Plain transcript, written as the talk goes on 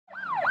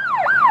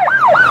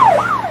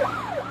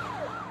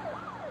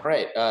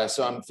right,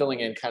 so I'm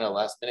filling in kind of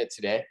last minute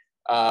today.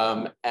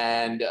 I'm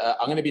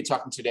going to be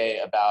talking today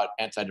about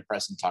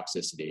antidepressant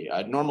toxicity.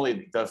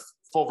 Normally, the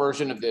full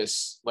version of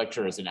this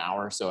lecture is an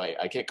hour, so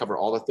I can't cover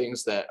all the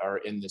things that are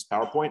in this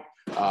PowerPoint,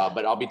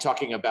 but I'll be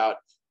talking about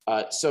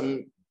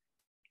some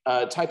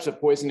types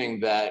of poisoning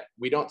that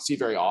we don't see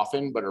very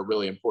often, but are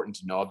really important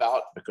to know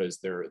about because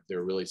they're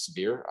really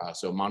severe.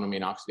 So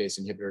monoamine oxidase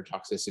inhibitor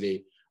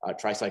toxicity,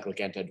 tricyclic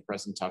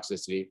antidepressant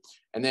toxicity,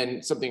 and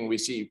then something we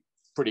see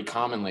pretty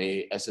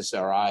commonly,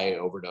 SSRI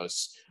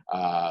overdose,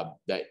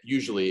 that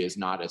usually is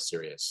not as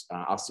serious.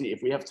 I'll see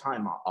if we have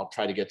time, I'll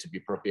try to get to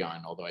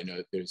bupropion, although I know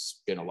that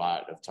there's been a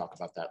lot of talk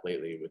about that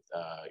lately with,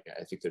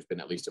 I think there's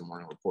been at least a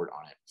morning report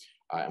on it.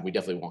 And we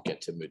definitely won't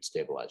get to mood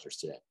stabilizers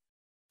today.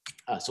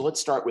 So let's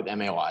start with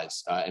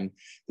MAOIs. And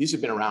these have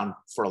been around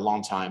for a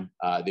long time.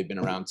 They've been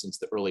around since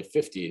the early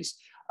 50s.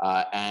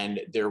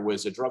 And there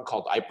was a drug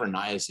called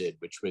iproniazid,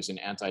 which was an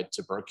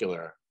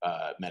anti-tubercular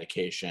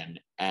medication.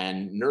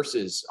 And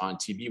nurses on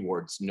TB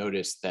wards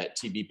noticed that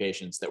TB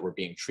patients that were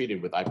being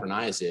treated with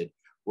iproniazid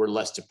were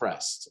less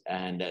depressed.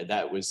 And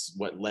that was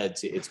what led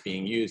to its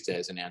being used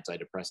as an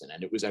antidepressant.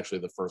 And it was actually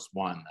the first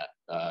one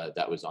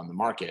that was on the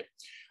market.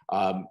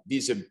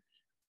 These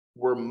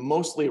were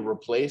mostly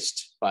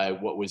replaced by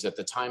what was at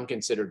the time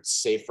considered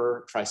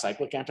safer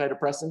tricyclic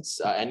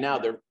antidepressants. And now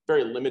they're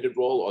very limited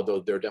role,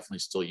 although they're definitely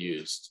still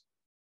used.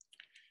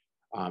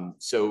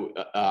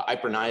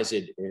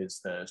 Iproniazid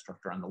is the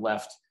structure on the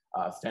left.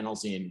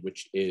 Phenelzine,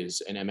 which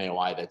is an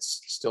MAOI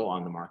that's still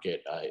on the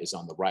market, is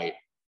on the right.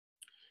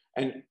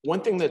 And one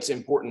thing that's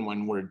important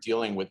when we're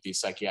dealing with these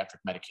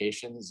psychiatric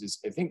medications is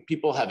I think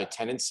people have a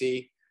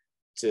tendency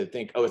to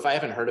think, oh, if I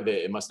haven't heard of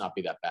it, it must not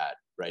be that bad,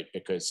 right?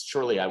 Because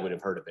surely I would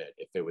have heard of it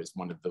if it was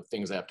one of the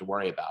things I have to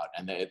worry about.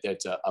 And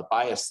there's a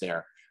bias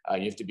there.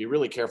 You have to be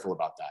really careful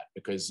about that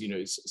because, you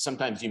know,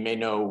 sometimes you may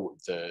know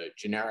the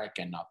generic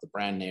and not the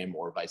brand name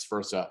or vice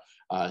versa.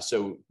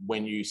 So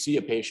when you see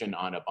a patient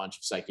on a bunch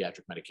of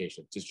psychiatric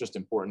medications, it's just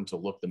important to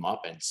look them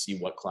up and see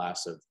what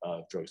class of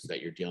drugs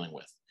that you're dealing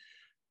with.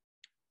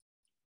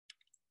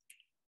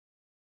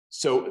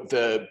 So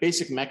the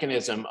basic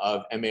mechanism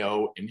of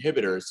MAO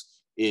inhibitors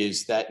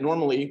is that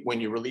normally when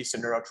you release a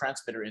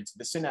neurotransmitter into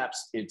the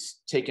synapse,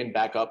 it's taken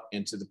back up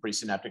into the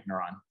presynaptic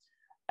neuron.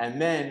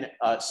 And then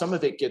some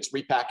of it gets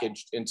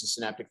repackaged into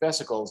synaptic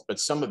vesicles, but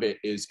some of it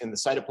is in the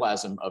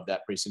cytoplasm of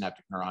that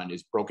presynaptic neuron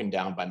is broken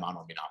down by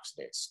monoamine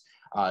oxidase.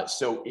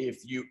 So if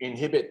you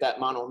inhibit that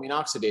monoamine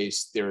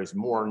oxidase, there is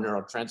more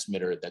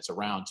neurotransmitter that's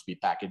around to be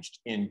packaged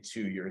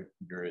into your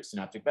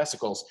synaptic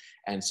vesicles.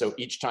 And so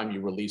each time you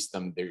release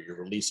them,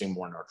 you're releasing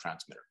more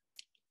neurotransmitter.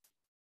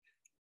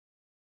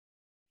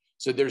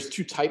 So there's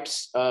two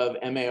types of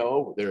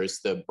MAO. There's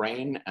the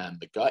brain and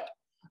the gut.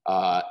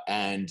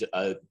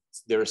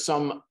 There are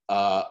some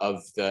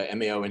of the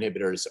MAO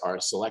inhibitors are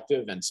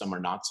selective and some are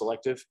not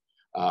selective.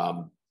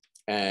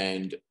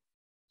 And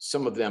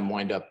some of them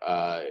wind up,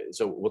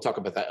 so we'll talk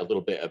about that a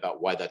little bit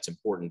about why that's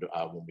important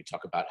when we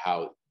talk about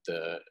how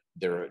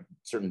there are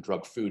certain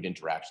drug-food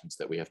interactions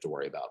that we have to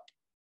worry about.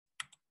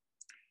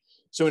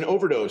 So in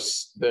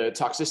overdose, the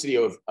toxicity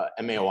of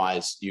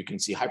MAOIs, you can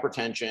see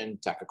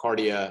hypertension,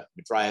 tachycardia,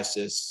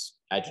 mydriasis,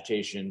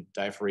 agitation,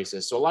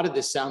 diaphoresis. So a lot of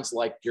this sounds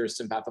like your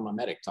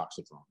sympathomimetic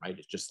toxicrome, right?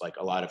 It's just like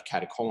a lot of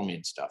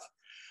catecholamine stuff.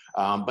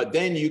 But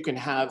then you can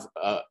have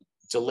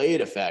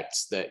delayed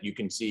effects that you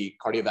can see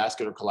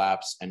cardiovascular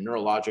collapse and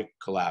neurologic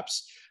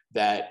collapse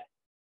that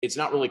it's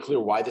not really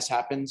clear why this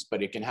happens,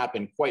 but it can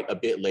happen quite a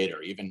bit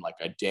later, even like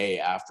a day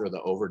after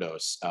the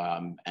overdose.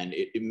 And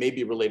it may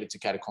be related to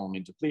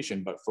catecholamine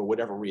depletion, but for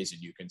whatever reason,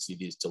 you can see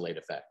these delayed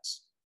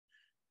effects.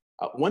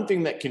 One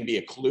thing that can be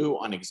a clue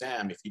on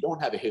exam, if you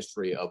don't have a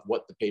history of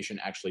what the patient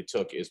actually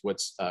took, is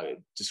what's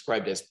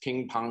described as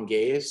ping pong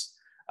gaze.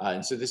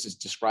 And so this is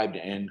described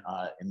in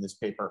this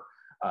paper.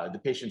 The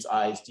patient's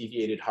eyes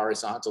deviated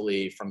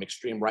horizontally from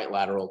extreme right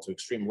lateral to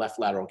extreme left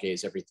lateral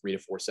gaze every 3 to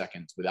 4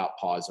 seconds without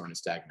pause or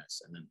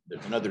nystagmus. And then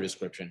there's another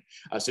description.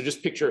 So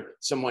just picture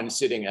someone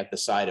sitting at the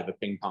side of a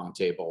ping pong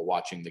table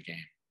watching the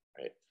game,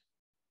 right?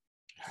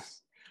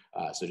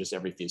 So just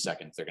every few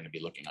seconds, they're going to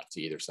be looking up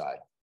to either side.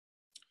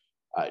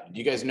 Do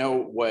you guys know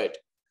what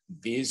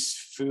these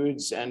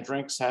foods and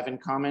drinks have in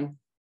common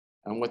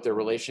and what their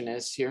relation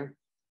is here?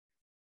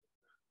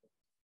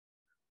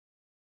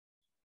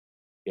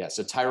 Yeah,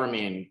 so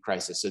tyramine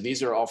crisis. So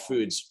these are all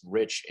foods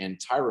rich in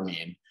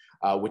tyramine,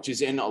 which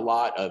is in a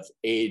lot of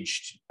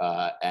aged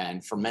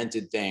and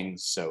fermented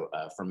things. So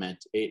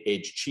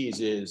aged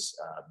cheeses,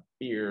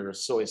 beer,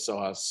 soy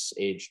sauce,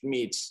 aged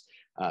meats,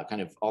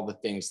 kind of all the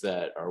things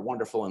that are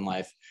wonderful in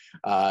life.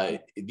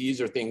 These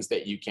are things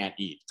that you can't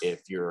eat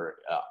if you're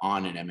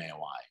on an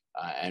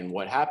MAOI. And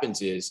what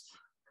happens is,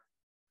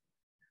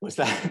 what's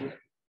that?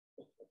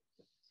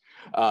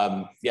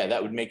 Yeah,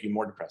 that would make you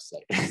more depressed.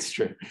 It's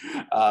true.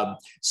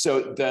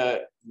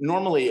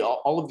 Normally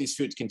all of these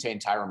foods contain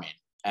tyramine.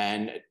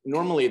 And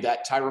normally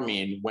that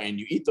tyramine, when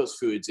you eat those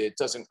foods, it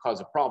doesn't cause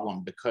a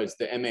problem because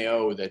the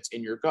MAO that's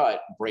in your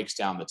gut breaks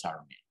down the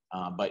tyramine.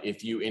 But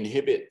if you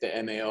inhibit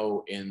the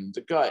MAO in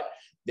the gut,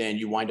 then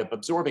you wind up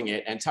absorbing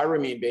it. And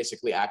tyramine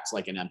basically acts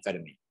like an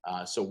amphetamine.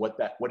 So what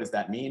does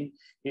that mean?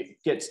 It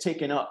gets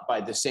taken up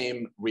by the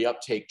same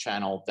reuptake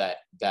channel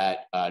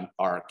that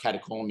our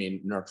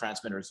catecholamine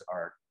neurotransmitters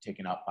are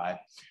taken up by.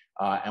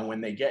 And when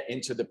they get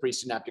into the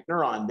presynaptic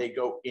neuron, they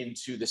go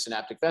into the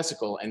synaptic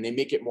vesicle and they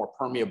make it more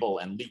permeable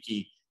and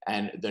leaky.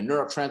 And the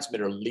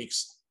neurotransmitter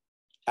leaks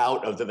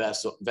out of the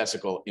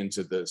vesicle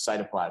into the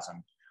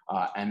cytoplasm.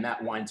 And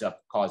that winds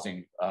up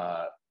causing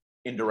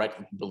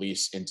indirect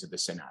release into the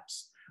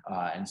synapse.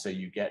 And so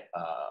you get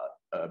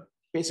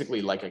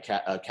basically like a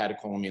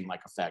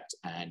catecholamine-like effect,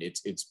 and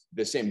it's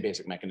the same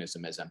basic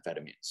mechanism as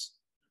amphetamines.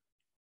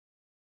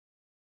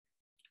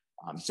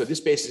 So this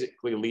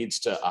basically leads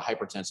to a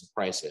hypertensive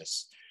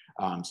crisis.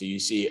 So you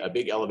see a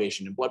big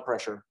elevation in blood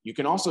pressure. You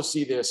can also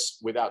see this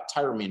without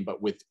tyramine,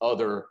 but with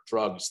other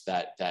drugs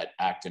that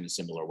act in a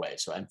similar way.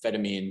 So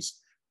amphetamines,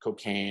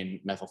 cocaine,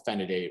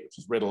 methylphenidate, which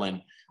is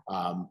Ritalin,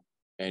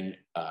 and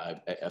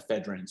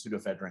ephedrine,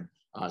 pseudoephedrine.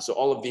 So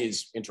all of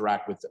these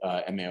interact with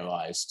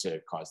MAOIs to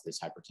cause this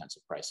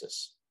hypertensive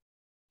crisis.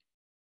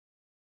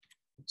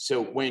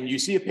 So when you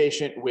see a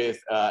patient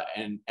with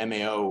an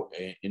MAO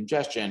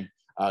ingestion,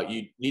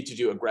 you need to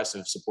do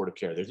aggressive supportive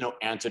care. There's no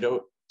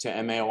antidote to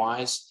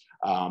MAOIs,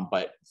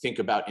 but think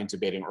about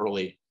intubating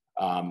early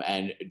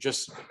and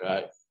just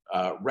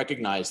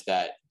recognize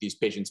that these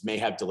patients may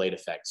have delayed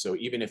effects. So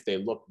even if they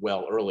look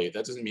well early,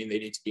 that doesn't mean they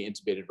need to be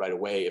intubated right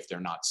away if they're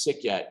not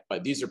sick yet.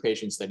 But these are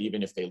patients that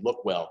even if they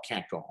look well,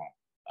 can't go home.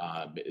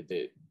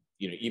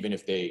 Even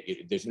if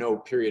there's no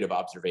period of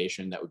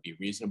observation that would be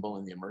reasonable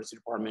in the emergency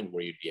department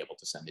where you'd be able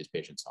to send these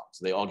patients home.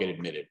 So they all get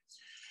admitted.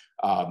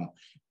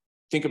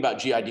 Think about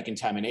GI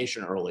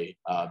decontamination early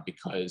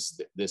because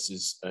this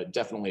is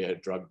definitely a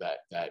drug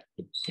that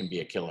can be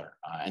a killer.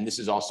 And this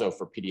is also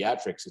for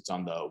pediatrics, it's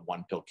on the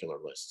 1 pill killer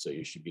list. So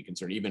you should be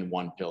concerned, even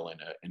 1 pill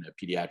in a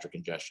pediatric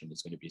ingestion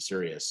is going to be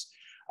serious.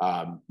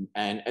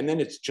 And then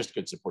it's just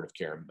good supportive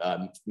care.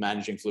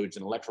 Managing fluids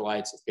and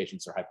electrolytes. If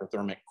patients are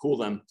hyperthermic, cool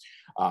them.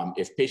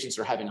 If patients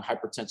are having a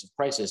hypertensive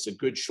crisis, a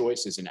good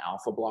choice is an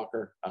alpha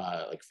blocker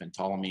like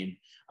phentolamine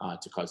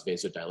to cause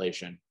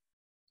vasodilation.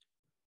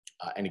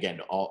 And again,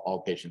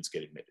 all patients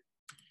get admitted.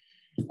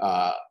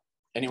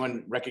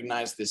 Anyone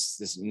recognize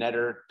this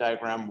Netter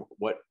diagram?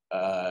 What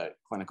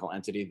clinical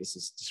entity this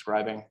is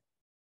describing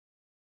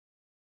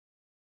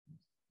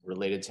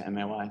related to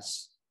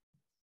MAOIs?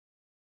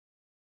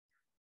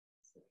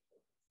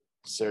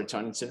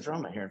 Serotonin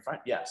syndrome here in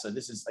front. Yeah, so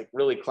this is like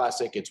really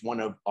classic. It's one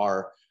of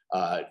our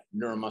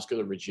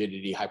neuromuscular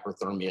rigidity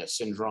hyperthermia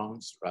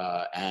syndromes,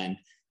 and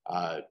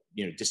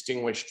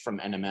distinguished from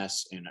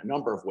NMS in a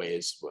number of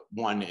ways.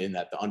 One, in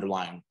that the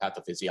underlying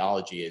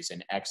pathophysiology is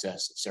an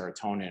excess of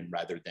serotonin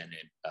rather than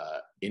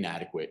an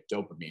inadequate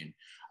dopamine.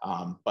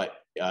 But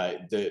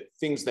the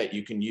things that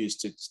you can use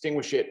to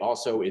distinguish it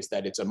also is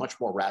that it's a much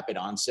more rapid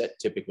onset,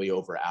 typically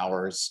over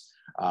hours,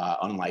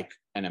 unlike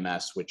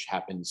NMS, which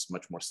happens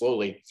much more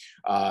slowly.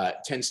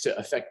 Tends to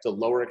affect the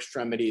lower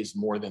extremities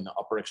more than the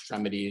upper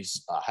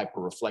extremities.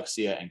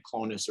 Hyperreflexia and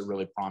clonus are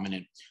really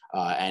prominent,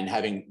 and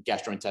having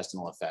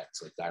gastrointestinal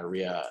effects like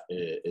diarrhea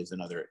is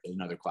another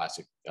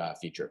classic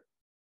feature.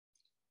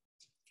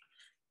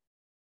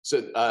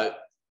 So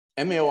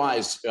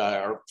MAOIs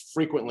are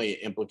frequently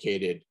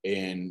implicated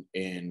in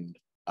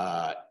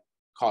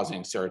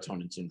causing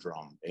serotonin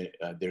syndrome.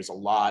 There's a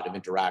lot of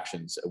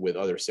interactions with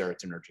other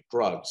serotonergic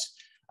drugs,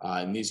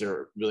 and these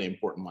are really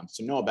important ones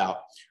to know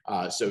about.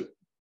 So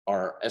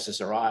our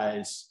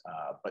SSRIs,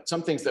 but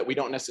some things that we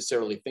don't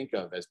necessarily think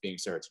of as being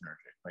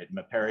serotonergic, right?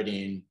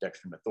 Meperidine,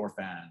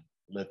 dextromethorphan,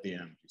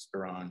 lithium,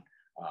 buspirone,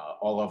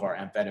 all of our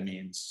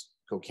amphetamines,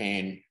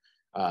 cocaine.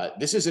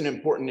 This is an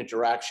important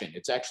interaction.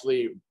 It's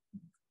actually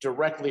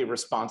directly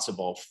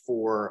responsible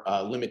for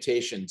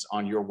limitations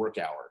on your work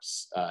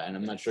hours. And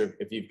I'm not sure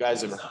if you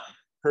guys have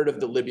heard of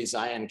the Libby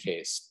Zion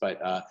case,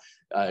 but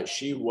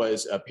she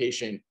was a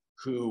patient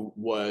who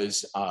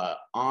was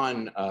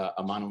on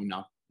a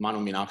monoamine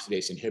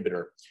oxidase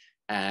inhibitor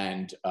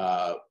and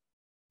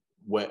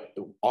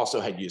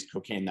also had used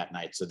cocaine that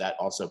night. So that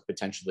also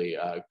potentially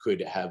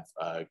could have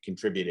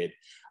contributed.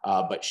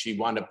 But she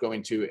wound up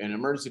going to an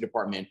emergency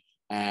department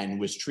and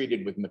was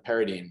treated with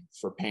meperidine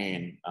for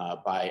pain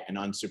by an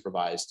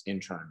unsupervised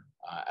intern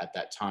at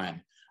that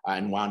time,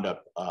 and wound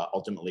up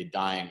ultimately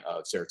dying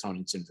of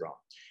serotonin syndrome.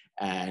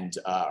 And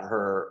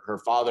her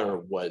father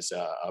was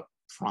a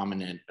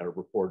prominent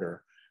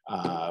reporter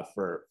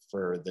for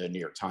the New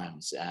York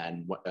Times,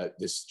 and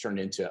this turned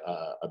into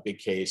a big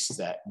case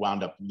that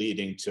wound up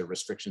leading to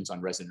restrictions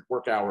on resident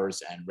work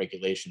hours and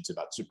regulations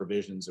about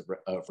supervisions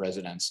of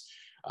residents.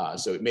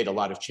 So it made a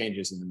lot of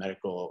changes in the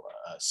medical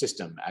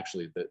system,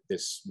 actually,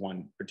 this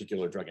one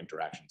particular drug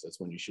interactions. That's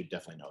one you should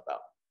definitely know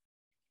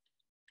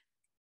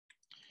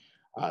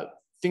about.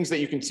 Things that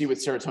you can see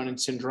with serotonin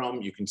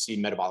syndrome, you can see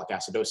metabolic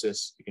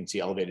acidosis, you can see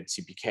elevated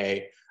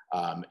CPK,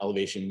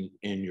 elevation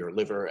in your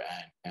liver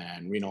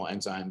and renal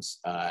enzymes,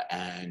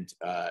 and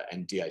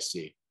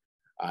DIC.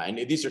 And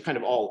these are kind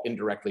of all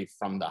indirectly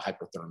from the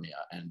hyperthermia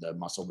and the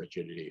muscle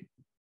rigidity.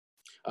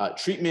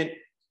 Treatment,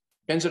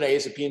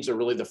 benzodiazepines are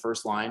really the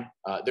first line.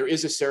 There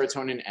is a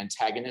serotonin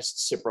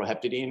antagonist,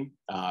 ciproheptadine,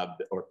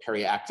 or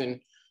periactin,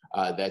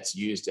 that's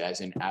used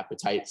as an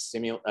appetite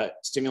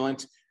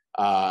stimulant.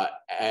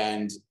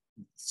 And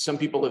some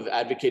people have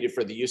advocated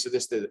for the use of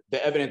this. The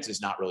evidence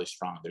is not really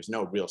strong. There's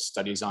no real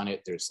studies on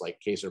it. There's like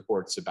case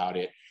reports about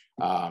it.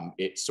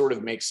 It sort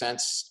of makes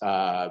sense,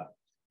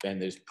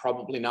 and there's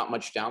probably not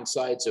much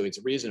downside, so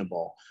it's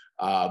reasonable.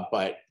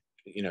 But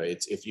you know,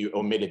 it's, if you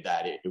omitted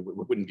that, it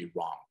wouldn't be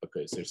wrong,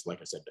 because there's,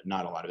 like I said,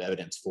 not a lot of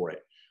evidence for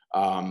it.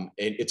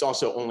 It's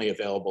also only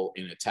available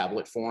in a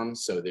tablet form,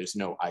 so there's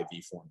no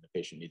IV form. The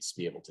patient needs to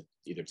be able to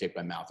either take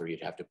by mouth, or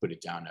you'd have to put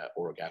it down an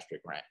orogastric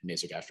or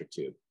nasogastric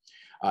tube.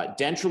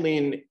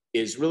 Dantrolene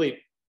is really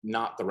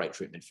not the right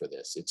treatment for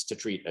this. It's to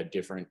treat a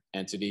different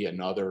entity,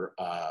 another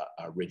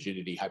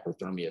rigidity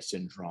hyperthermia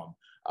syndrome,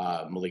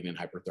 malignant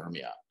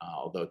hyperthermia.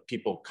 Although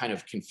people kind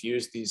of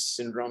confuse these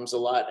syndromes a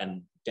lot,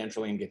 and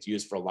dantrolene gets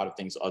used for a lot of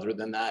things other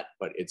than that,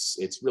 but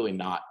it's really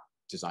not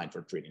designed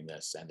for treating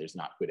this, and there's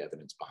not good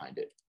evidence behind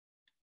it.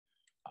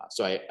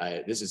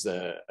 This is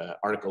an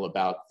article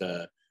about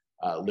the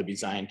Libby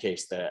Zion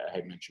case that I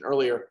had mentioned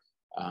earlier.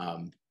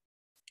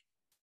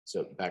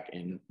 So back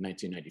in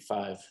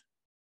 1995.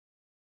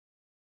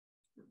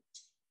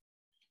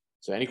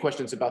 So any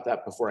questions about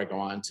that before I go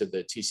on to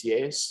the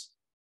TCAs?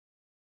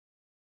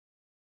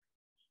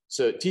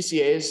 So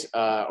TCAs,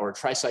 or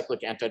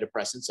tricyclic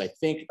antidepressants, I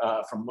think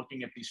from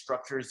looking at these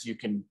structures, you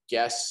can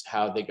guess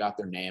how they got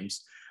their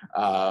names.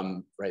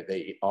 Right,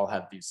 they all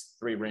have these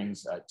 3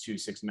 rings, 2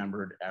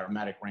 6-membered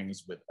aromatic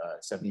rings with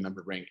a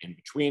 7-membered ring in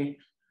between.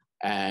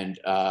 And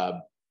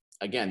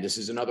again, this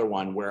is another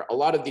one where a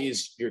lot of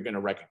these you're going to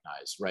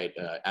recognize, right?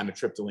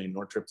 Amitriptyline,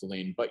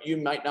 nortriptyline, but you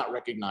might not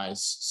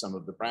recognize some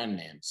of the brand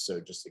names. So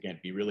just again,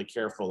 be really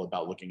careful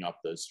about looking up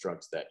those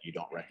drugs that you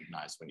don't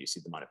recognize when you see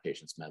them on a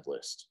patient's med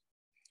list.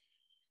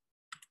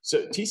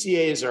 So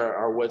TCAs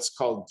are what's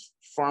called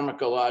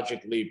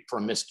pharmacologically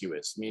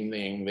promiscuous,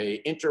 meaning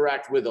they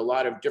interact with a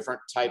lot of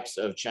different types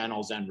of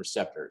channels and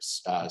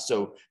receptors.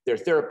 So their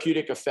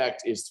therapeutic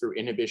effect is through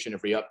inhibition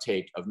of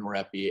reuptake of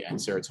norepi and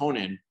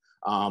serotonin.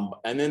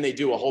 And then they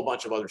do a whole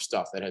bunch of other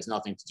stuff that has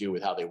nothing to do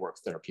with how they work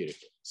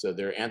therapeutically. So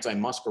they're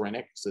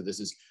anti-muscarinic. So this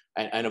is,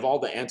 and of all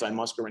the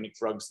anti-muscarinic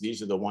drugs,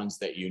 these are the ones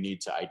that you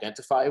need to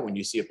identify. When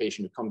you see a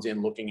patient who comes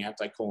in looking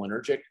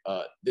anticholinergic,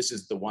 this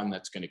is the one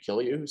that's going to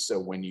kill you. So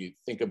when you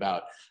think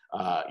about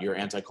your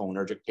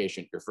anticholinergic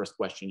patient, your first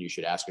question you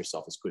should ask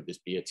yourself is, could this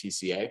be a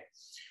TCA?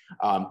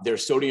 They're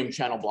sodium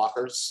channel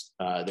blockers.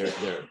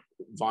 They're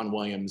Von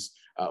Williams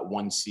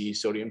 1C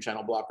sodium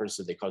channel blockers,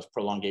 so they cause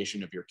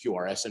prolongation of your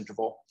QRS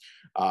interval.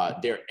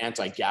 They're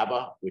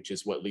anti-GABA, which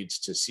is what leads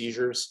to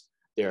seizures.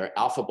 They're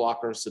alpha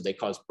blockers, so they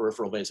cause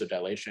peripheral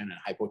vasodilation and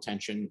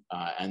hypotension,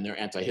 and they're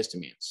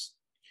antihistamines.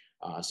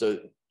 So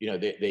you know,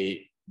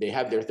 they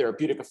have their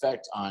therapeutic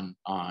effect on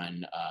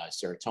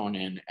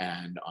serotonin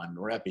and on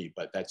norepi,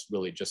 but that's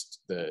really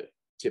just the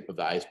tip of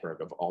the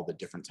iceberg of all the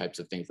different types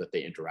of things that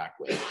they interact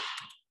with.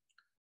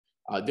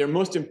 Their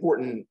most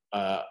important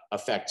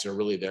effects are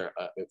really their,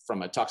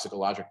 from a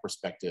toxicologic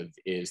perspective,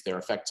 is their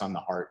effects on the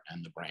heart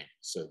and the brain.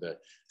 So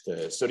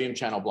the sodium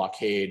channel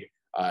blockade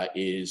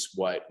is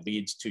what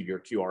leads to your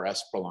QRS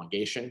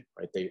prolongation,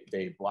 right?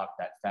 They block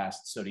that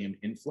fast sodium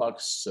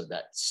influx, so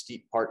that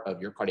steep part of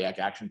your cardiac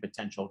action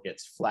potential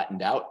gets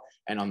flattened out.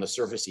 And on the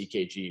surface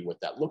EKG, what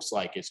that looks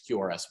like is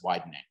QRS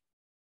widening.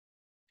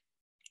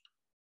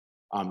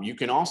 You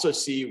can also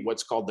see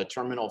what's called the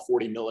terminal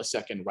 40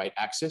 millisecond right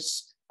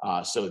axis.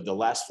 So the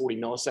last 40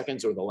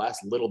 milliseconds, or the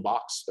last little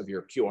box of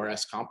your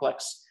QRS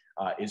complex,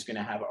 is going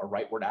to have a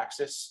rightward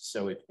axis.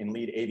 So in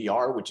lead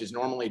AVR, which is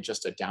normally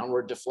just a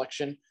downward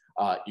deflection,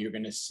 you're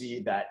going to see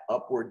that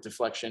upward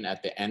deflection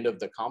at the end of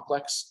the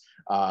complex.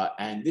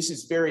 And this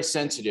is very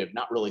sensitive,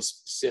 not really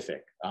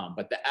specific,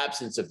 but the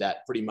absence of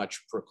that pretty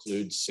much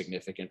precludes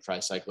significant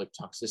tricyclic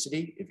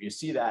toxicity. If you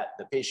see that,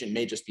 the patient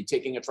may just be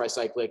taking a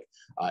tricyclic.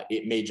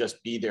 It may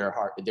just be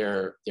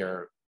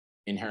their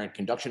inherent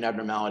conduction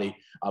abnormality.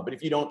 But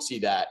if you don't see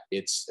that,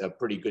 it's a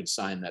pretty good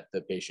sign that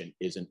the patient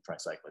isn't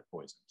tricyclic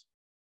poisoned.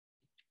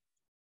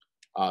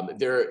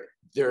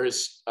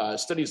 There's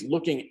studies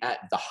looking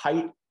at the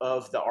height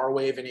of the R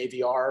wave in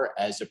AVR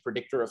as a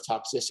predictor of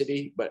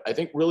toxicity, but I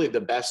think really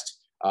the best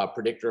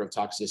predictor of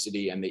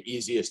toxicity and the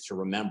easiest to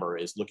remember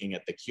is looking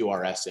at the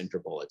QRS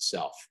interval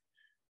itself.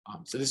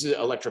 So this is an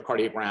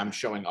electrocardiogram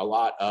showing a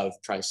lot of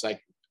tricyclic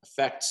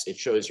effects. It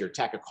shows your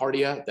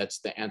tachycardia, that's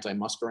the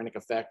anti-muscarinic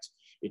effect.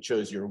 It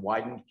shows your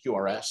widened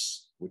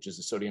QRS, which is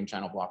a sodium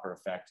channel blocker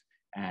effect,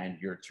 and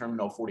your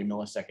terminal 40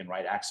 millisecond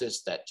right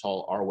axis, that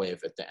tall R wave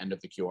at the end of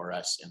the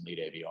QRS in lead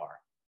AVR.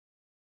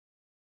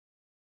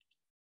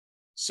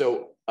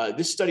 So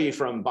this study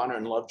from Bonner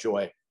and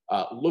Lovejoy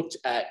looked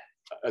at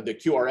the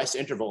QRS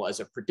interval as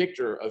a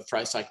predictor of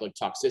tricyclic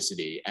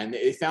toxicity. And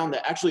they found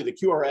that actually the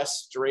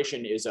QRS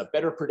duration is a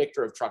better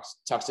predictor of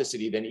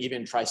toxicity than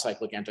even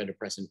tricyclic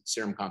antidepressant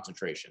serum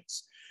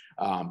concentrations.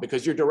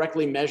 because you're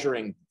directly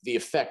measuring the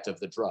effect of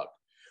the drug,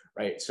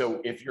 right?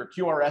 So if your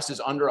QRS is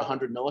under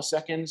 100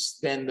 milliseconds,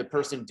 then the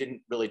person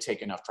didn't really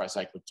take enough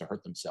tricyclic to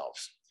hurt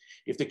themselves.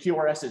 If the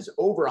QRS is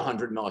over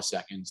 100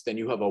 milliseconds, then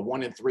you have a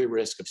 1 in 3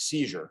 risk of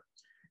seizure.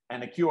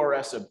 And a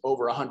QRS of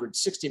over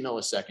 160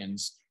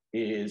 milliseconds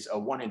is a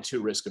 1 in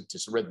 2 risk of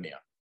dysrhythmia.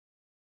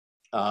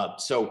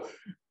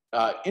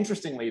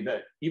 Interestingly,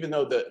 that even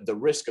though the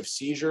risk of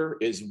seizure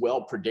is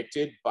well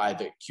predicted by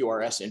the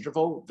QRS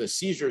interval, the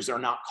seizures are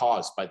not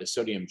caused by the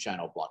sodium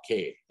channel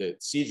blockade. The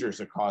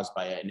seizures are caused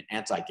by an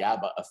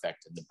anti-GABA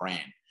effect in the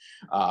brain.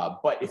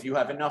 But if you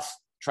have enough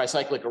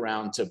tricyclic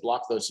around to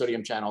block those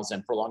sodium channels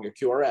and prolong your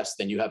QRS,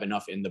 then you have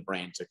enough in the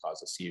brain to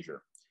cause a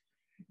seizure.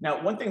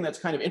 Now, one thing that's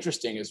kind of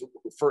interesting is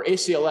for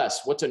ACLS,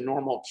 what's a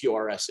normal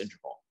QRS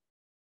interval?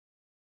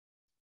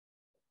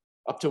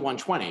 Up to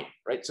 120,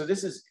 right? So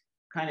this is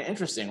kind of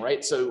interesting,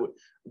 right? So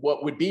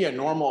what would be a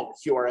normal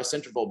QRS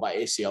interval by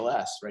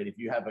ACLS, right? If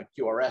you have a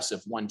QRS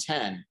of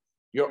 110,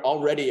 you're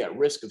already at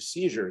risk of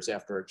seizures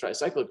after a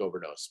tricyclic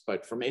overdose.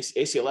 But from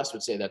ACLS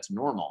would say that's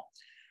normal.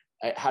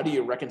 How do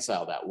you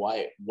reconcile that?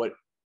 Why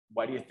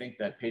do you think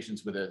that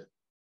patients with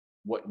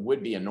what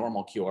would be a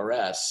normal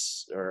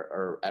QRS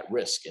are at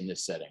risk in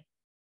this setting?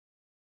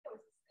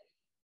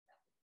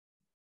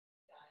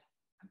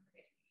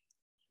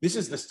 This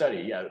is the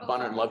study, yeah,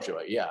 Bonner and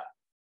Lovejoy, yeah.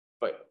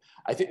 But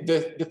I think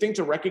the thing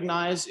to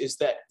recognize is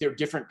that they're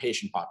different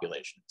patient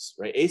populations,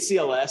 right?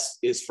 ACLS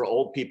is for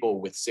old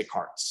people with sick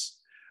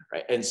hearts,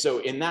 right? And so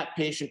in that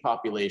patient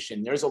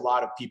population, there's a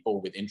lot of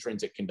people with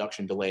intrinsic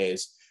conduction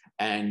delays.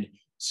 And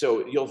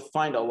so you'll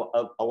find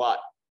a lot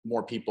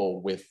more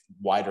people with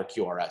wider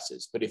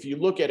QRSs. But if you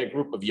look at a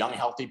group of young,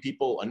 healthy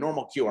people, a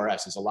normal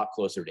QRS is a lot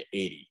closer to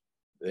 80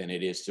 than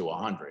it is to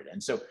 100.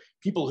 And so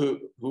people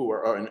who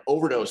are an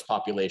overdose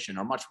population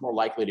are much more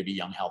likely to be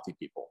young, healthy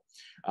people.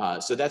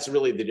 So that's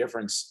really the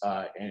difference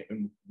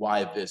in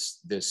why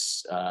this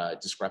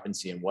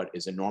discrepancy in what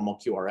is a normal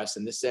QRS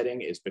in this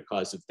setting is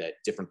because of that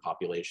different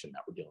population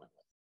that we're dealing with.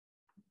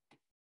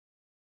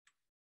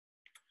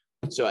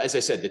 So as I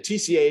said, the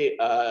TCA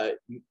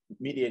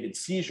mediated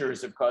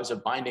seizures are because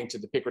of binding to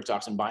the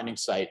picrotoxin binding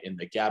site in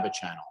the GABA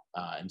channel.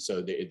 And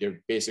so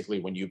they're basically,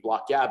 when you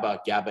block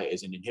GABA, GABA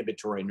is an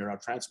inhibitory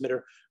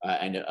neurotransmitter,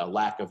 and a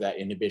lack of that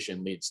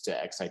inhibition leads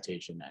to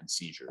excitation and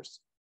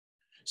seizures.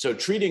 So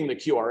treating the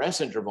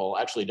QRS interval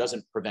actually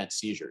doesn't prevent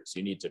seizures.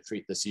 You need to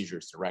treat the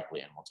seizures directly,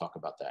 and we'll talk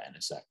about that in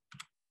a sec.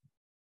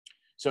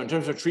 So in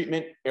terms of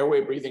treatment,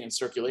 airway, breathing, and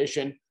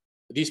circulation,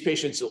 these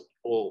patients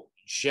will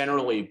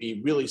generally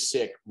be really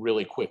sick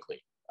really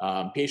quickly.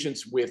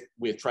 Patients with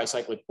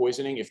tricyclic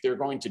poisoning, if they're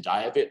going to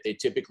die of it, they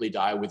typically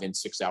die within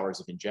 6 hours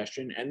of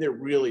ingestion, and they're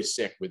really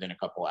sick within a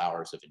couple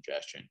hours of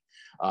ingestion.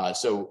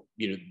 So,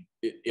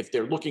 if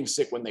they're looking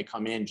sick when they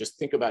come in, just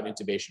think about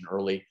intubation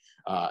early,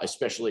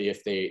 especially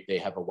if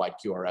they have a wide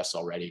QRS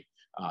already.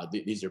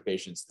 These are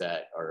patients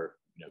that are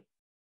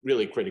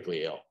really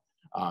critically ill.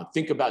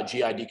 Think about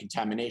GI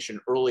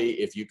decontamination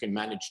early if you can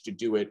manage to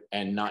do it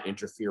and not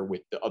interfere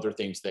with the other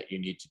things that you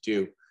need to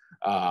do.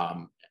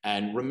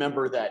 And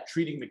remember that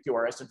treating the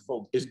QRS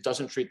interval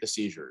doesn't treat the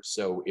seizures.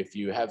 So if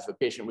you have a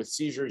patient with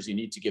seizures, you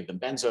need to give them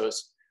benzos.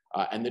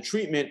 And the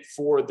treatment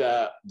for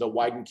the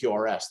widened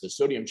QRS, the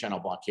sodium channel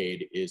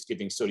blockade, is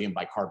giving sodium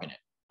bicarbonate.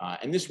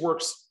 And this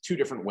works two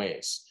different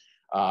ways.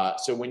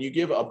 So when you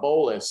give a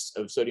bolus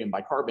of sodium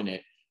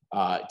bicarbonate,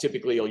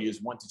 typically you'll use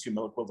 1 to 2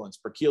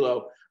 milliequivalents per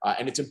kilo.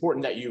 And it's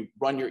important that you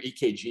run your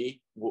EKG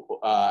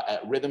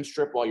at rhythm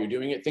strip while you're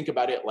doing it. Think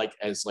about it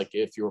as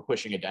if you were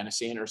pushing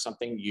adenosine or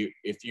something.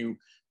 If you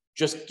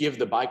just give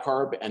the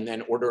bicarb and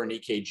then order an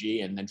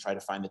EKG and then try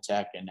to find the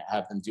tech and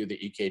have them do the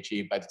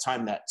EKG, by the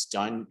time that's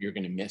done, you're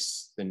going to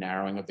miss the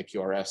narrowing of the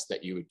QRS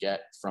that you would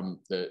get from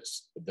the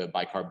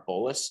bicarb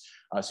bolus.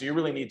 So you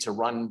really need to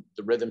run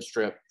the rhythm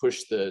strip,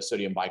 push the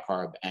sodium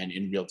bicarb, and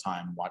in real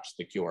time watch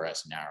the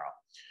QRS narrow.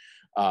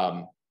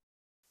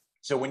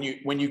 So when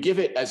you give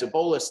it as a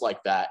bolus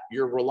like that,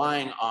 you're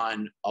relying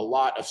on a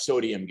lot of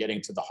sodium getting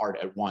to the heart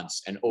at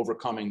once and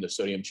overcoming the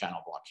sodium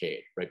channel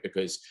blockade, right?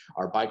 Because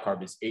our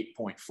bicarb is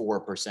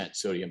 8.4%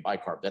 sodium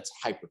bicarb. That's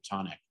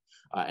hypertonic,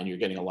 and you're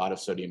getting a lot of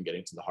sodium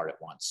getting to the heart at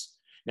once.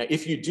 Now,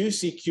 if you do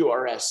see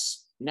QRS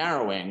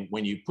narrowing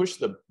when you push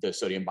the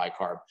sodium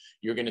bicarb,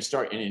 you're going to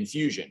start an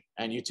infusion.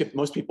 And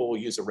most people will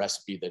use a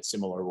recipe that's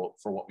similar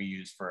for what we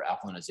use for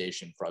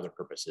alkalinization for other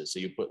purposes. So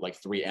you put like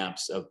 3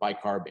 amps of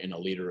bicarb in a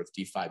liter of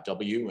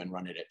D5W and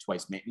run it at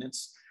twice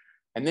maintenance.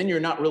 And then you're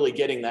not really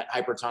getting that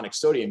hypertonic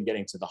sodium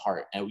getting to the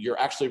heart. And you're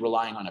actually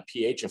relying on a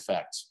pH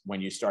effect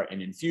when you start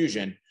an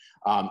infusion.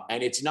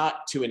 And it's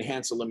not to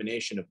enhance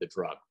elimination of the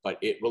drug, but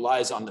it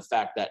relies on the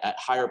fact that at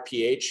higher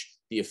pH,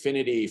 the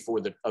affinity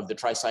of the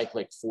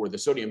tricyclic for the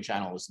sodium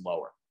channel is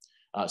lower.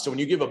 So when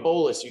you give a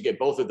bolus, you get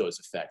both of those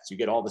effects. You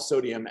get all the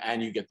sodium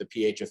and you get the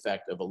pH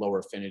effect of a lower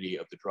affinity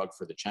of the drug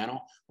for the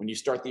channel. When you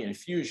start the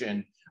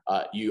infusion,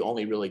 you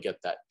only really get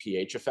that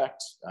pH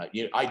effect.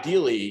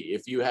 Ideally,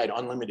 if you had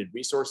unlimited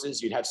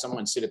resources, you'd have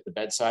someone sit at the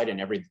bedside, and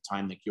every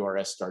time the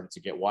QRS started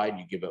to get wide,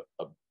 you give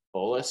a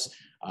bolus,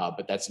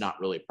 but that's not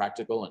really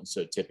practical. And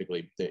so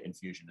typically the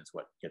infusion is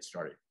what gets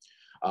started.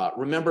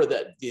 Remember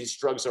that these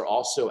drugs are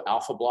also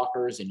alpha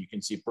blockers, and you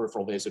can see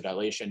peripheral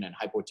vasodilation and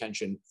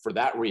hypotension for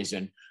that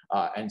reason.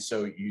 And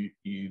so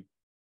you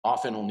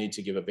often will need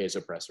to give a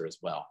vasopressor as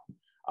well.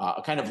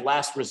 A kind of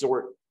last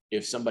resort,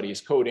 if somebody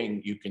is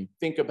coding, you can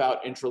think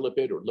about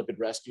intralipid or lipid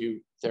rescue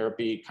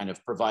therapy, kind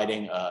of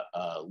providing a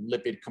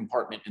lipid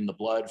compartment in the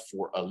blood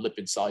for a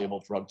lipid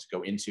soluble drug to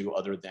go into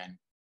other than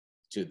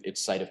to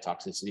its site of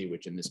toxicity,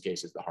 which in this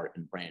case is the heart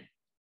and brain.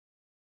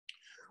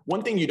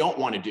 One thing you don't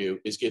want to do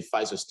is give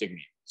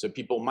physostigmine. So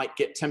people might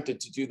get tempted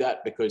to do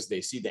that because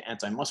they see the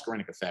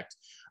antimuscarinic effect,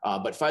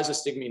 but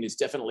physostigmine is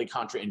definitely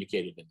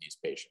contraindicated in these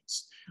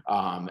patients.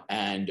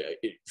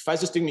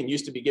 Physostigmine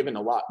used to be given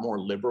a lot more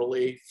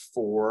liberally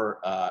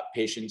for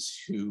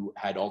patients who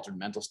had altered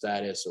mental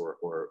status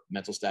or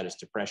mental status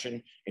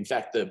depression. In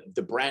fact,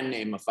 the brand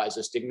name of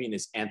physostigmine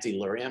is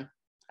antilurium,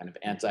 kind of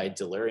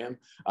anti-delirium,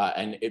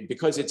 and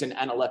because it's an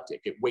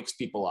analeptic, it wakes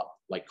people up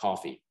like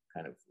coffee.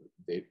 Kind of,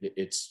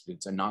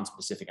 it's a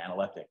non-specific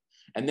analeptic.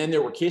 And then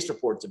there were case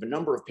reports of a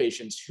number of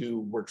patients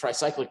who were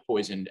tricyclic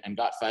poisoned and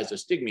got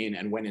physostigmine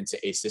and went into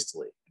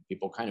asystole.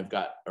 People kind of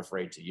got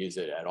afraid to use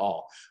it at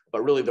all.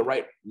 But really the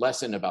right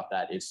lesson about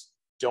that is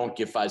don't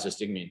give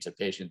physostigmine to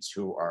patients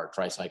who are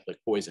tricyclic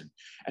poisoned.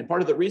 And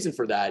part of the reason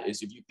for that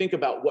is if you think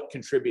about what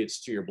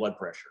contributes to your blood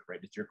pressure, right?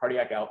 It's your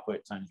cardiac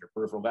output times your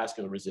peripheral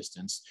vascular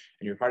resistance,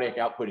 and your cardiac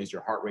output is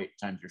your heart rate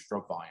times your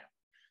stroke volume.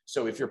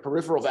 So if your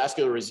peripheral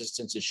vascular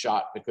resistance is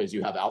shot because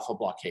you have alpha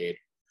blockade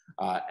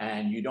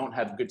and you don't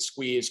have good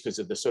squeeze because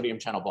of the sodium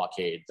channel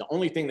blockade, the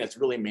only thing that's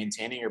really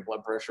maintaining your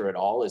blood pressure at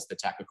all is the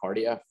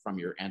tachycardia from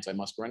your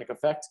antimuscarinic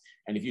effect.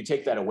 And if you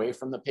take that away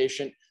from the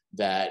patient,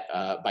 that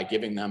by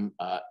giving them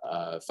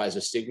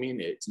physostigmine,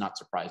 it's not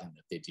surprising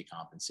that they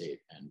decompensate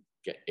and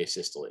get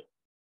asystole.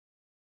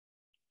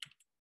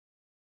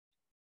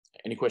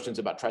 Any questions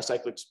about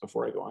tricyclics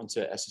before I go on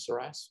to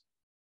SSRIs?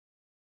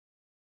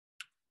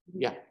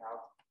 Yeah.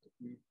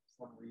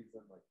 Some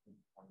reason, like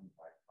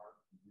bicarb,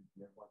 you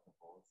give like a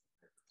bolus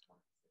of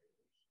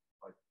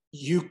like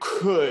you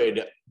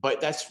could, but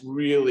that's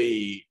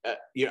really,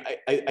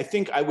 I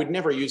think I would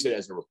never use it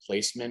as a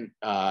replacement.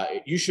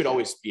 You should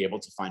always be able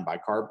to find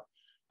bicarb.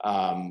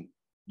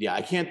 Yeah,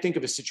 I can't think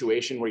of a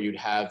situation where you'd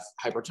have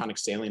hypertonic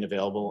saline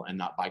available and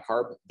not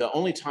bicarb. The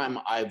only time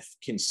I've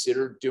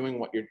considered doing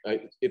what you're,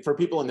 for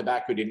people in the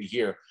back who didn't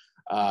hear,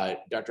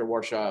 Dr.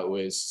 Warshaw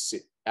was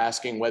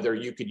asking whether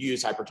you could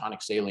use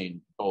hypertonic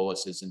saline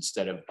boluses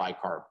instead of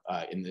bicarb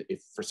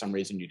if for some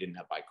reason you didn't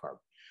have bicarb.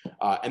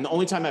 And the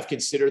only time I've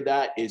considered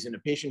that is in a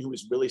patient who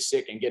was really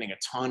sick and getting a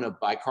ton of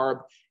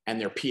bicarb and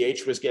their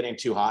pH was getting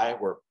too high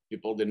where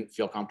people didn't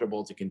feel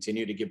comfortable to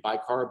continue to give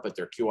bicarb, but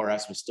their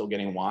QRS was still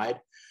getting wide.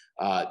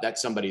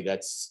 That's somebody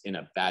that's in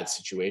a bad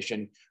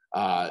situation.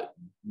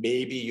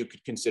 Maybe you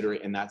could consider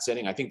it in that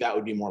setting. I think that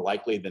would be more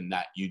likely than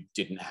that you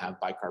didn't have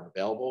bicarb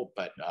available,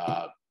 but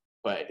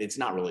it's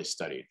not really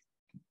studied.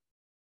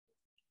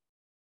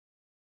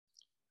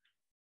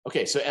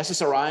 Okay, so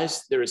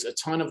SSRIs, there's a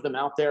ton of them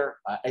out there.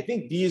 I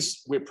think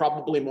these we're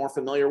probably more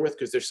familiar with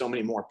because there's so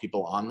many more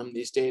people on them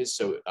these days.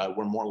 So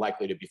we're more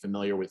likely to be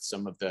familiar with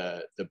some of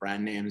the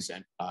brand names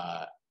and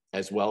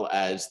as well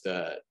as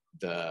the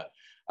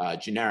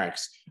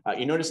generics.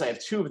 You notice I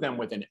have two of them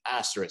with an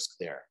asterisk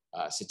there,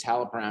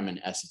 citalopram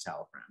and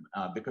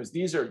escitalopram, because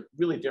these are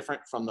really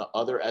different from the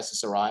other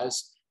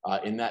SSRIs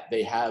in that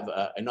they have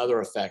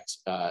another effect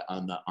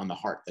on the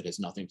heart that has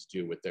nothing to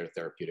do with their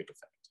therapeutic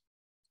effect.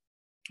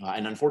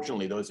 And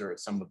unfortunately, those are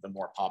some of the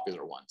more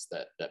popular ones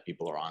that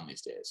people are on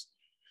these days.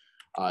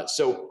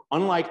 So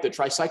unlike the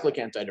tricyclic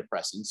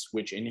antidepressants,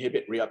 which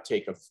inhibit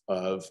reuptake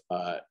of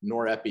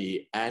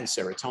norepi and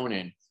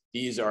serotonin,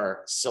 these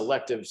are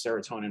selective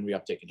serotonin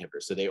reuptake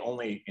inhibitors. So they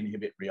only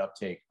inhibit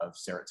reuptake of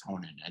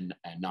serotonin and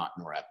not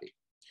norepi.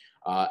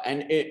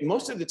 And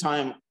most of the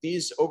time,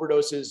 these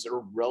overdoses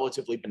are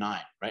relatively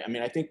benign, right? I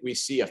mean, I think we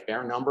see a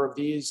fair number of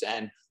these.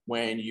 And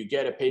when you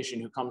get a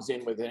patient who comes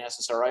in with an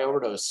SSRI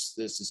overdose,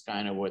 this is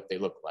kind of what they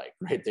look like,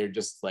 right? They're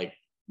just like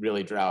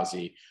really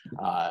drowsy.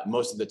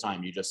 Most of the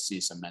time, you just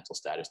see some mental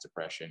status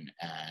depression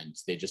and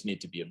they just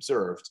need to be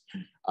observed.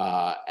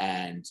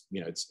 And,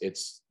 you know,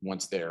 it's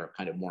once they're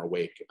kind of more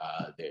awake,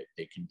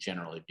 they can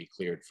generally be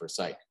cleared for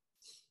psych.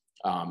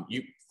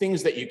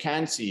 Things that you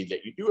can see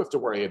that you do have to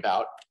worry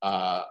about,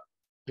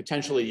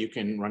 potentially you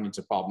can run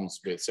into problems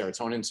with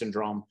serotonin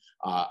syndrome,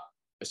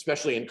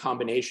 especially in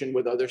combination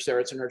with other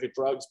serotonergic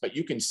drugs, but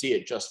you can see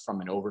it just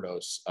from an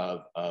overdose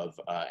of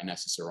an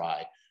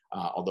SSRI,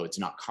 although it's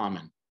not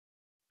common.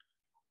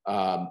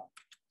 Now,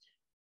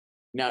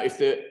 if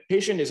the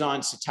patient is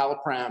on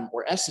citalopram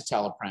or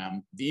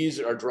escitalopram, these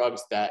are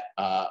drugs that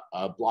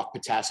block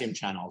potassium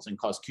channels and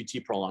cause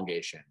QT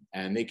prolongation,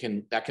 and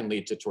that can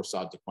lead to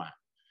torsade de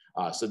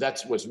Quine. So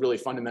that's what's really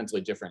fundamentally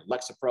different.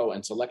 Lexapro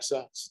and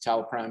Celexa,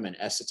 citalopram and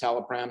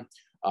escitalopram.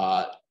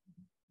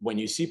 When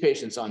you see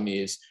patients on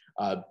these,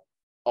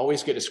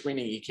 always get a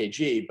screening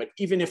EKG, but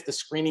even if the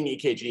screening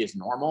EKG is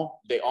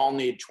normal, they all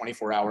need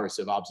 24 hours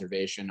of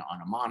observation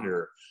on a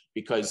monitor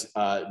because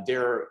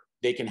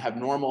they can have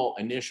normal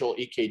initial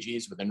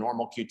EKGs with a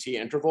normal QT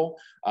interval.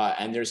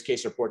 And there's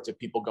case reports of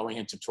people going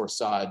into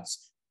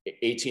torsades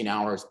 18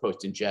 hours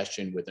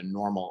post-ingestion with a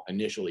normal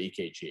initial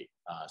EKG.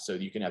 So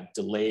you can have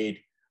delayed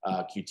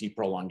QT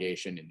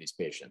prolongation in these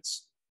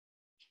patients.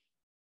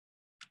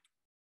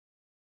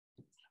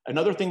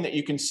 Another thing that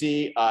you can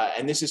see,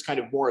 and this is kind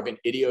of more of an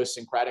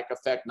idiosyncratic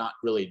effect, not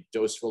really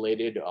dose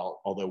related,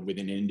 although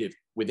within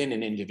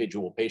an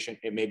individual patient,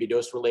 it may be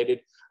dose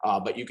related,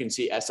 but you can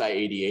see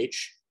SIADH,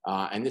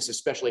 and this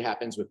especially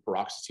happens with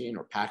paroxetine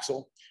or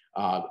Paxil.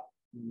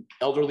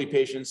 Elderly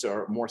patients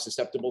are more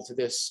susceptible to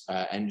this,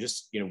 and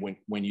just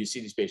when you see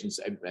these patients,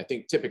 I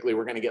think typically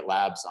we're going to get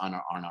labs on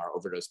our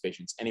overdose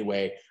patients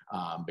anyway,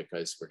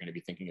 because we're going to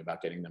be thinking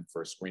about getting them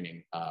for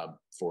screening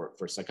for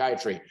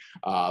psychiatry.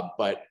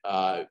 But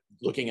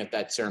looking at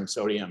that serum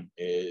sodium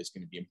is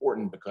going to be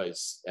important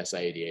because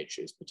SIADH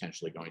is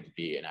potentially going to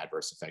be an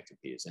adverse effect of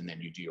these, and then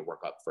you do your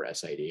workup for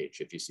SIADH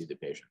if you see the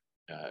patient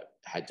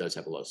does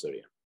have a low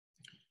sodium.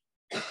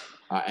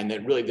 And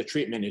then really the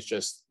treatment is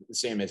just the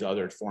same as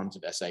other forms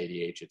of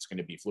SIADH. It's going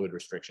to be fluid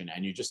restriction,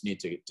 and you just need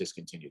to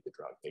discontinue the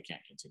drug. They can't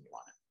continue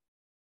on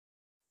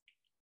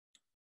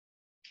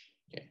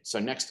it. Okay, so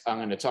next I'm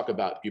going to talk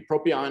about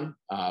bupropion,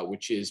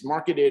 which is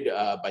marketed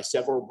by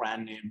several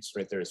brand names.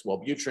 Right, there's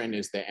Wellbutrin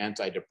is the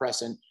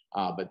antidepressant,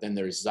 but then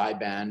there's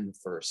Zyban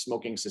for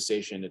smoking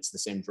cessation. It's the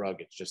same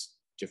drug, it's just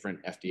different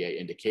FDA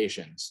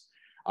indications.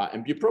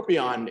 And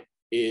bupropion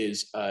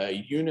is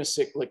a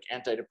unicyclic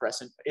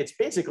antidepressant. It's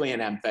basically an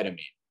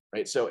amphetamine,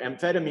 right? So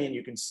amphetamine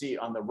you can see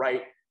on the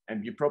right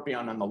and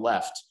bupropion on the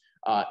left.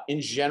 In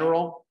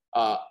general,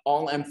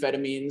 all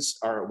amphetamines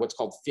are what's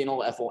called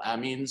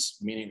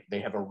phenylethylamines, meaning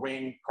they have a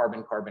ring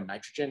carbon-carbon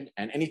nitrogen,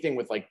 and anything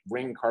with like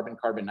ring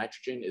carbon-carbon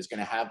nitrogen is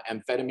gonna have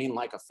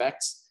amphetamine-like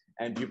effects,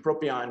 and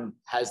bupropion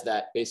has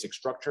that basic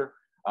structure.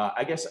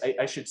 I guess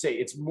I should say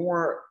it's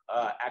more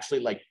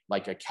actually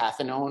like a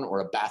cathinone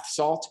or a bath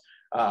salt,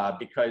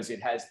 because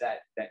it has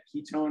that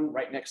ketone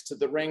right next to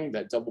the ring,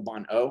 that double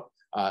bond O.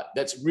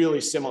 That's really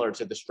similar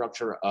to the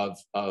structure of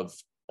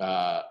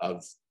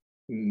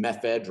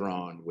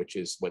mephedrone, which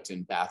is what's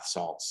in bath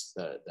salts,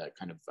 the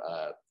kind of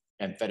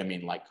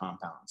amphetamine-like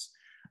compounds.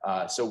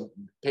 So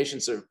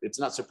patients it's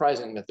not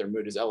surprising that their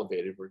mood is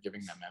elevated. We're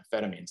giving them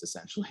amphetamines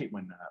essentially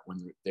when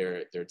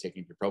they're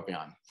taking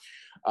bupropion.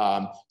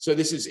 So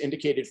this is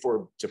indicated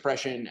for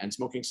depression and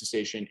smoking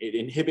cessation. It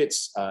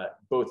inhibits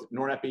both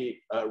norepinephrine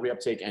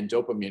reuptake and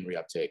dopamine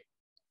reuptake.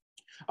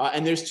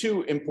 And there's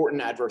two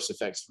important adverse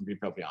effects from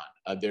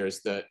bupropion.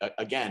 There's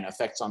again,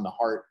 effects on the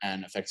heart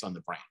and effects on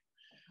the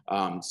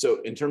brain.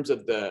 So in terms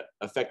of the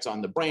effects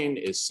on the brain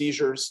is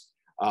seizures.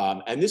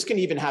 And this can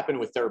even happen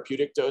with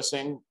therapeutic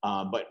dosing,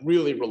 but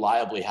really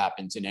reliably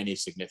happens in any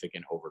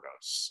significant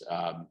overdose.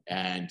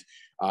 And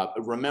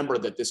remember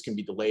that this can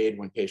be delayed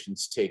when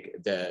patients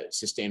take the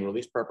sustained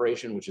release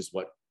preparation, which is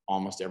what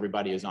almost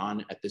everybody is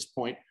on at this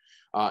point.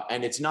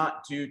 And it's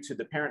not due to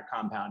the parent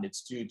compound,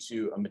 it's due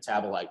to a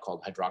metabolite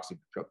called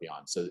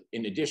hydroxybupropion. So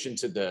in addition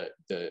to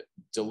the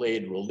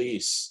delayed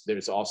release,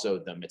 there's also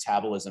the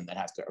metabolism that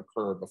has to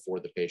occur before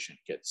the patient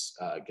gets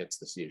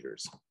the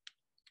seizures.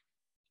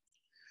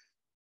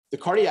 The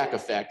cardiac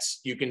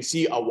effects, you can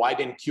see a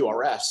widened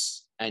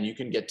QRS and you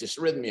can get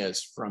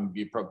dysrhythmias from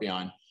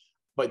bupropion,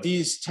 but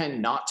these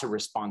tend not to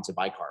respond to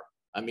bicarb.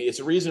 I mean,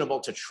 it's reasonable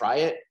to try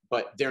it,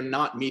 but they're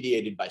not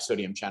mediated by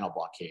sodium channel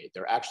blockade.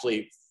 They're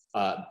actually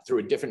through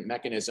a different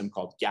mechanism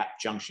called gap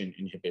junction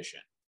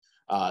inhibition.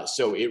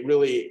 So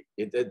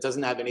it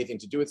doesn't have anything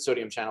to do with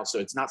sodium channel. So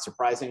it's not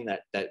surprising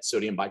that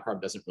sodium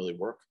bicarb doesn't really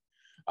work.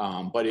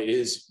 But it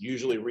is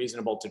usually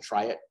reasonable to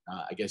try it.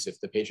 I guess if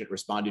the patient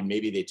responded,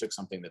 maybe they took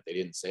something that they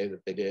didn't say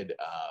that they did.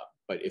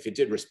 But if it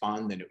did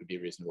respond, then it would be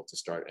reasonable to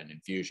start an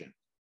infusion.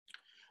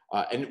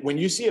 And when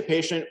you see a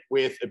patient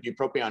with a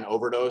bupropion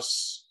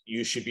overdose,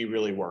 you should be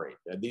really worried.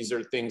 These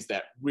are things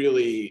that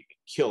really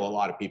kill a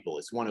lot of people.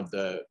 It's one of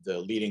the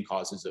leading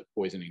causes of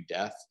poisoning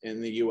death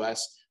in the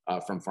US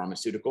from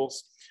pharmaceuticals.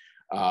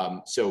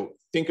 So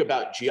think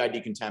about GI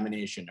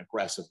decontamination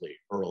aggressively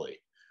early.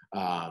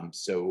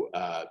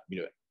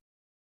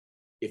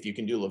 If you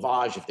can do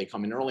lavage, if they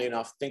come in early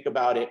enough, think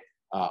about it.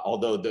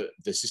 Although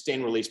the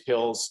sustained release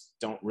pills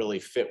don't really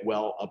fit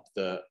well up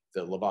the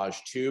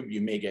lavage tube,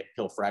 you may get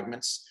pill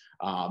fragments,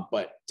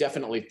 but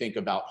definitely think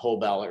about whole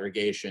bowel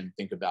irrigation,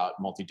 think about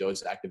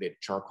multi-dose activated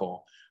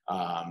charcoal,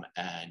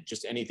 and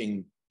just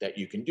anything that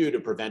you can do to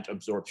prevent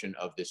absorption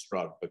of this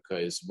drug,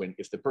 because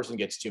if the person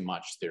gets too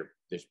much,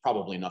 there's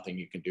probably nothing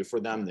you can do for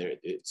them.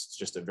 It's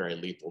just a very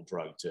lethal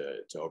drug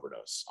to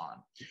overdose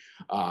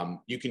on.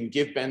 You can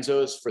give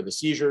benzos for the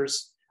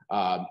seizures.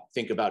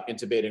 Think about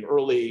intubating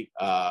early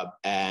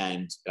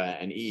and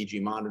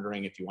EEG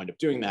monitoring if you wind up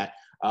doing that.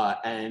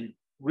 And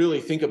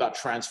really think about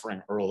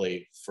transferring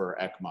early for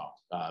ECMO.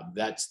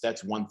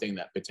 That's one thing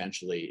that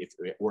potentially,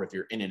 if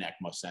you're in an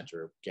ECMO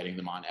center, getting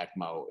them on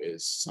ECMO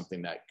is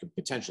something that could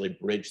potentially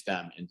bridge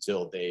them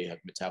until they have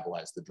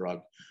metabolized the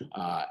drug,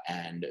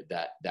 and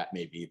that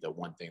may be the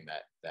one thing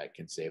that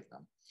can save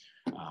them.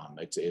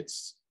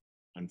 It's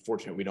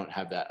unfortunate we don't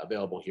have that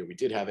available here. We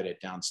did have it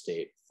at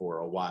Downstate for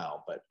a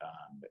while, but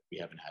we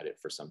haven't had it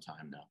for some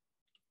time now.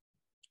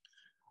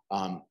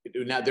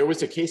 Now there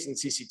was a case in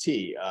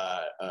CCT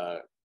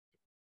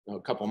a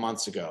couple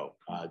months ago,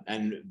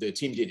 and the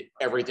team did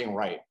everything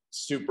right.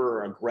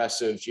 Super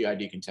aggressive GI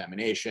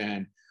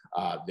decontamination.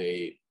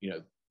 They,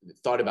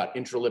 thought about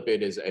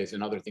intralipid as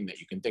another thing that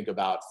you can think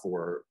about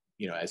for,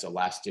 as a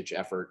last-ditch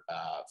effort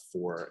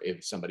for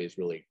if somebody is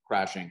really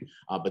crashing.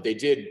 But they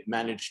did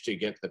manage to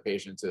get the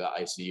patient to the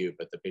ICU,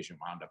 but the patient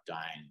wound up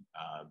dying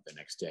the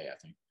next day, I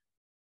think.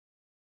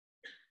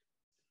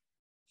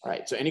 All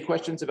right, so any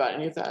questions about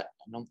any of that?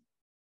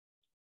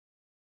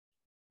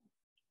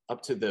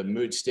 Up to the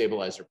mood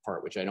stabilizer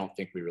part, which I don't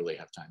think we really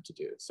have time to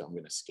do. So I'm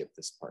going to skip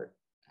this part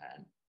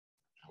and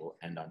I will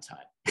end on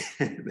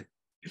time.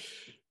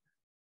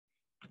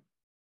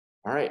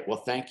 All right, well,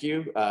 thank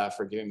you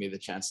for giving me the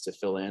chance to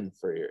fill in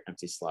for your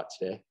empty slot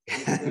today.